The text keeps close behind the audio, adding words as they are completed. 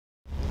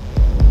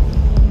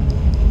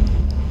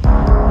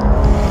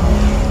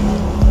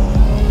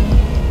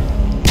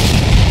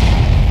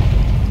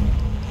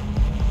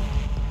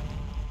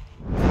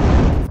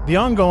The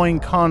ongoing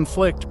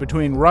conflict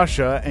between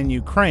Russia and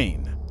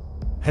Ukraine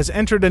has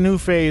entered a new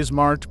phase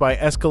marked by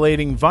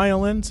escalating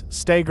violence,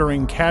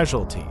 staggering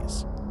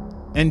casualties,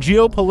 and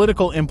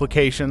geopolitical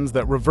implications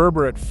that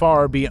reverberate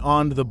far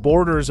beyond the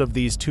borders of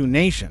these two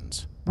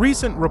nations.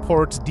 Recent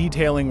reports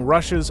detailing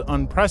Russia's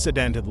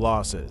unprecedented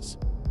losses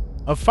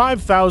of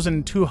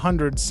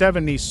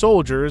 5,270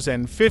 soldiers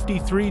and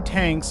 53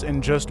 tanks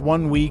in just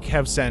 1 week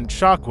have sent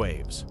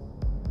shockwaves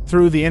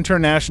through the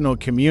international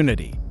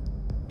community,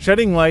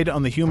 shedding light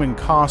on the human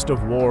cost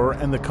of war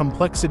and the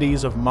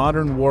complexities of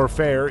modern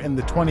warfare in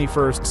the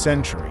 21st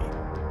century.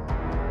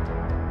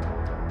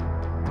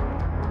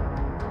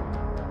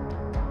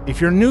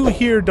 If you're new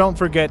here, don't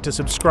forget to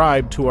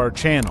subscribe to our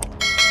channel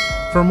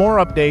for more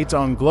updates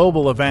on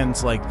global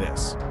events like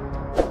this.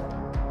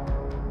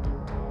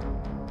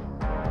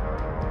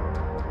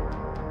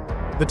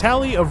 The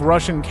tally of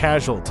Russian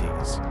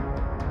casualties,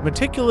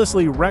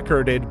 meticulously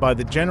recorded by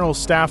the General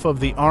Staff of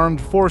the Armed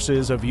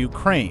Forces of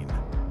Ukraine,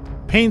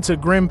 paints a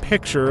grim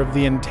picture of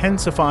the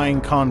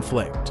intensifying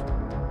conflict.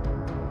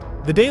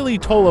 The daily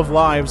toll of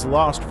lives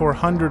lost: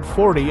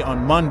 440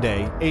 on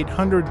Monday,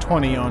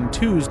 820 on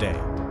Tuesday,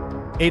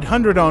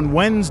 800 on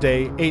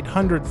Wednesday,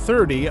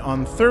 830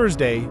 on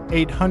Thursday,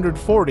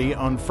 840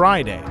 on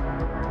Friday,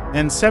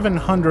 and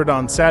 700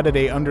 on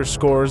Saturday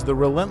underscores the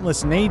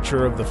relentless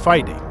nature of the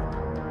fighting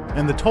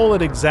and the toll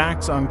it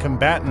exacts on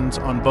combatants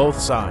on both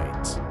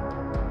sides.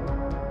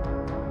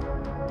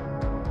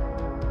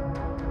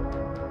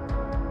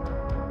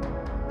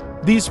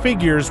 These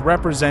figures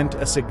represent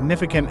a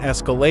significant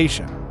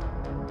escalation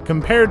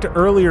compared to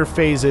earlier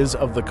phases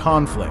of the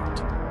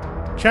conflict,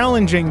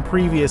 challenging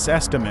previous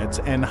estimates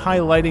and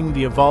highlighting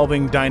the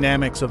evolving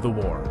dynamics of the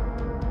war.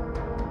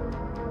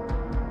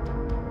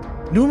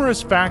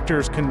 Numerous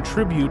factors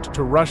contribute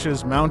to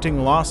Russia's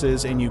mounting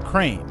losses in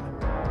Ukraine: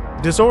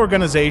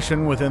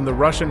 disorganization within the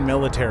Russian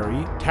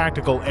military,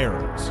 tactical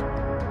errors,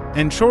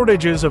 and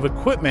shortages of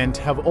equipment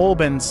have all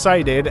been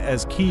cited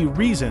as key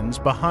reasons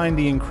behind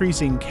the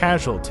increasing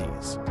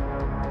casualties.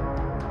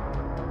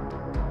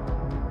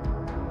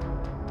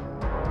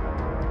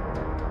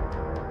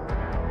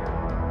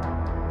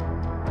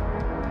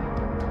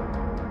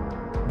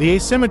 The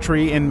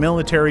asymmetry in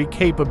military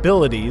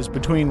capabilities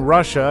between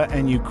Russia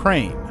and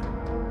Ukraine,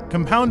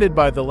 compounded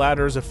by the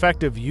latter's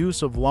effective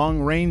use of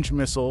long-range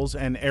missiles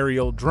and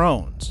aerial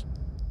drones,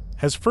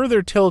 has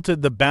further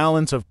tilted the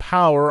balance of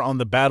power on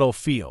the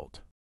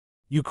battlefield.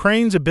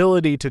 Ukraine's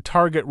ability to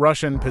target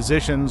Russian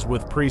positions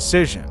with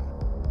precision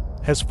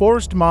has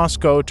forced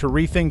Moscow to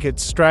rethink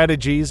its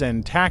strategies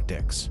and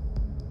tactics,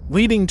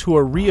 leading to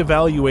a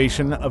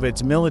re-evaluation of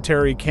its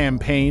military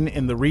campaign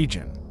in the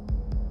region.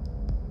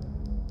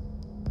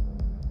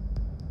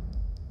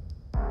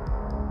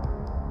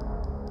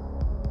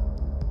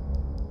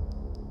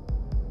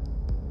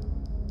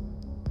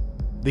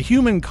 The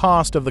human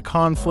cost of the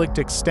conflict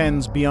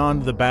extends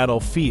beyond the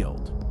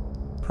battlefield,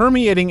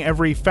 permeating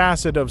every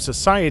facet of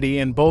society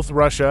in both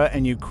Russia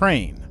and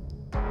Ukraine.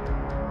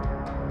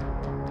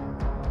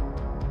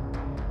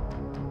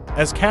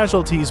 As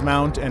casualties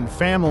mount and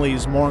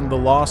families mourn the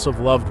loss of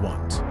loved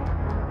ones,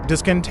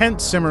 discontent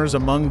simmers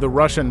among the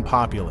Russian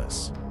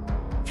populace,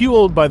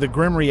 fueled by the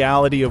grim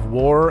reality of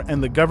war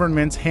and the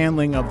government's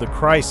handling of the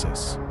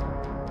crisis.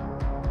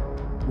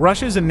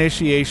 Russia's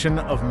initiation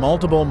of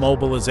multiple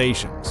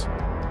mobilizations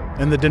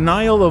and the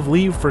denial of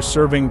leave for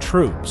serving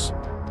troops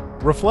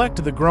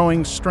reflect the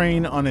growing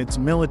strain on its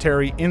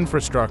military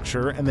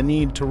infrastructure and the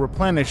need to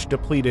replenish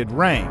depleted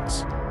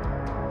ranks.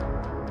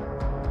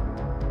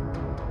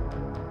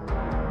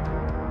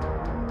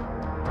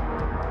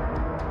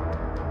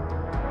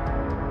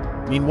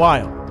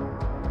 Meanwhile,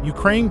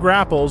 Ukraine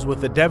grapples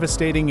with the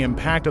devastating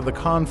impact of the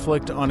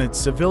conflict on its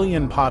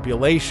civilian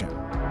population,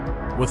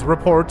 with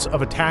reports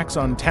of attacks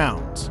on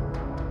towns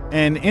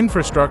and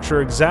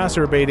infrastructure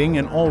exacerbating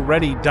an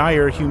already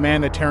dire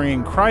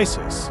humanitarian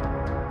crisis.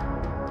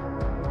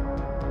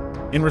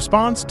 In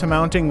response to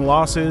mounting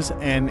losses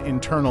and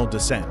internal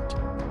dissent,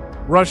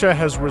 Russia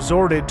has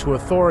resorted to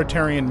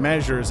authoritarian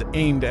measures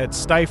aimed at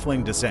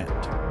stifling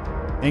dissent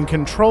and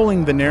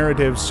controlling the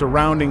narratives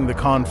surrounding the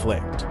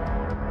conflict.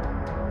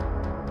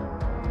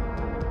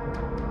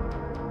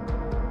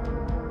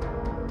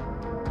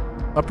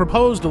 A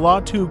proposed law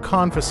to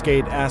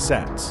confiscate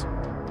assets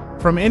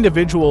from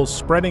individuals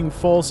spreading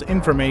false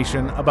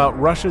information about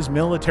Russia's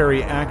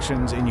military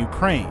actions in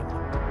Ukraine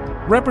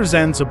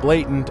represents a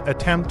blatant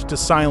attempt to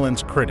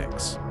silence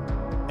critics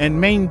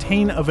and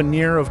maintain a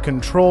veneer of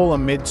control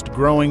amidst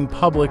growing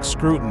public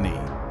scrutiny.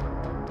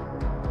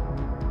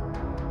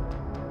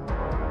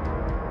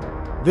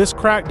 This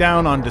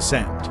crackdown on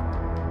dissent,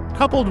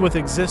 coupled with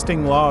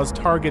existing laws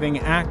targeting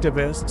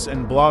activists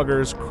and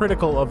bloggers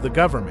critical of the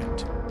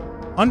government,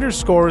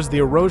 underscores the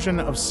erosion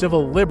of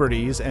civil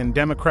liberties and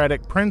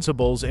democratic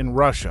principles in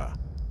Russia.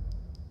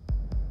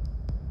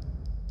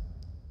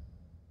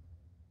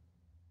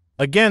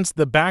 Against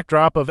the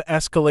backdrop of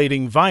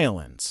escalating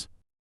violence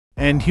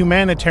and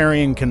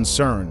humanitarian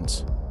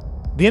concerns,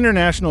 the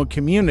international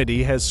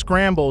community has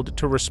scrambled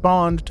to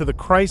respond to the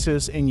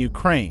crisis in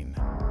Ukraine,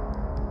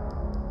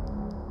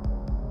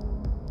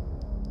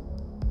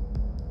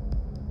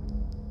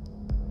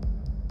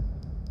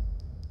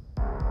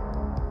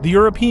 The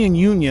European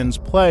Union's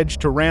pledge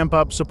to ramp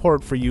up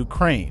support for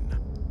Ukraine,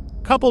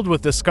 coupled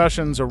with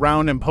discussions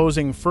around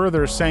imposing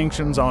further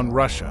sanctions on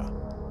Russia,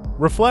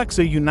 reflects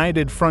a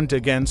united front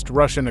against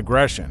Russian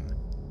aggression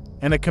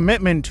and a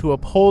commitment to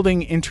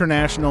upholding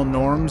international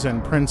norms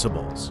and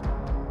principles.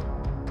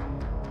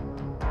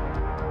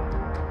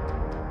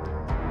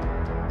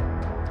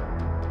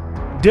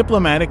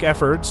 Diplomatic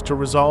efforts to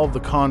resolve the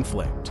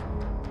conflict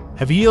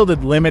have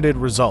yielded limited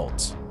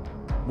results,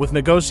 with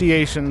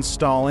negotiations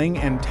stalling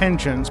and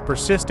tensions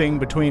persisting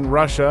between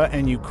Russia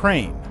and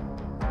Ukraine.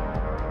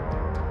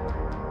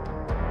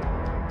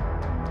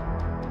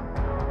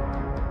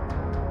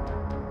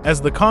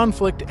 As the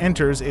conflict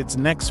enters its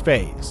next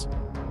phase,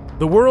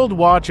 the world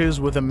watches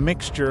with a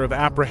mixture of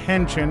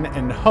apprehension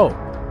and hope,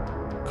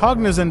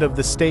 cognizant of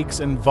the stakes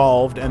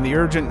involved and the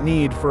urgent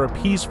need for a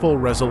peaceful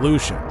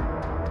resolution.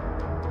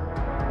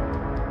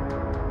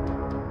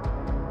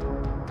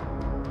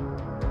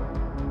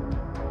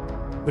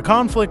 The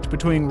conflict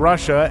between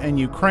Russia and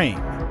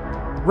Ukraine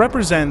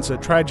represents a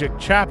tragic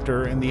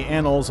chapter in the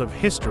annals of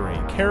history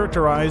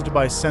characterized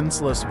by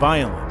senseless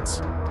violence,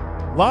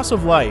 loss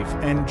of life,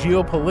 and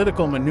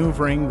geopolitical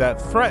maneuvering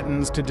that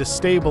threatens to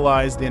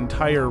destabilize the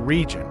entire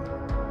region.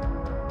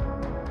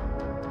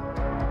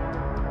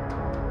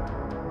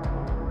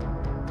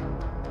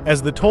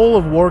 As the toll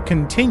of war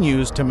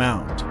continues to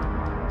mount,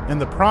 and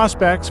the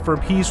prospects for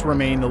peace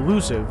remain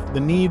elusive,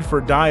 the need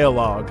for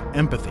dialogue,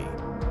 empathy,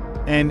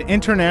 and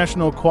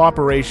international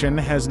cooperation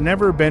has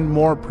never been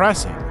more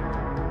pressing.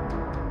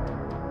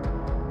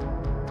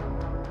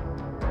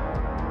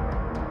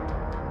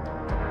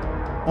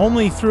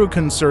 Only through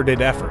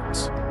concerted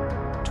efforts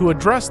to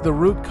address the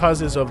root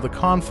causes of the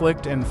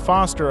conflict and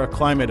foster a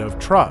climate of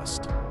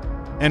trust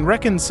and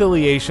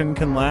reconciliation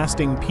can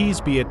lasting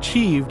peace be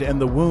achieved and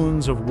the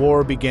wounds of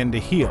war begin to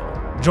heal.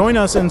 Join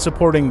us in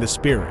supporting the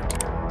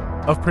spirit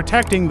of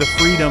protecting the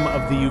freedom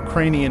of the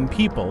Ukrainian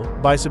people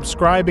by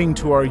subscribing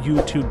to our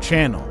YouTube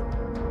channel,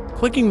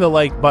 clicking the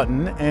like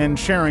button, and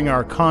sharing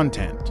our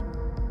content.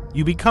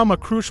 You become a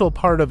crucial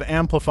part of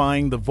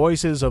amplifying the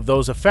voices of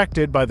those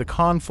affected by the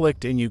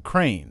conflict in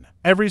Ukraine.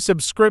 Every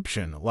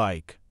subscription,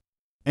 like,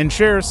 and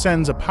share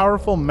sends a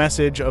powerful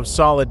message of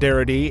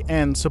solidarity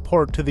and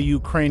support to the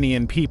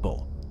Ukrainian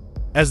people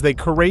as they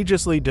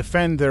courageously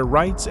defend their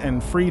rights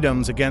and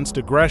freedoms against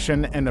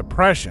aggression and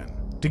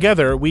oppression.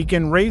 Together, we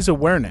can raise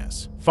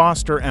awareness,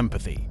 foster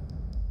empathy,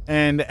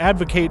 and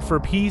advocate for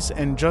peace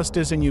and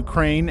justice in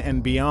Ukraine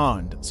and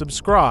beyond.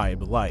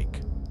 Subscribe,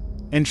 like,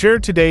 and share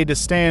today to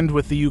stand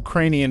with the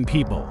Ukrainian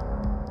people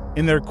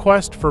in their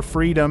quest for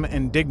freedom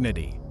and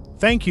dignity.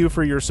 Thank you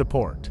for your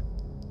support.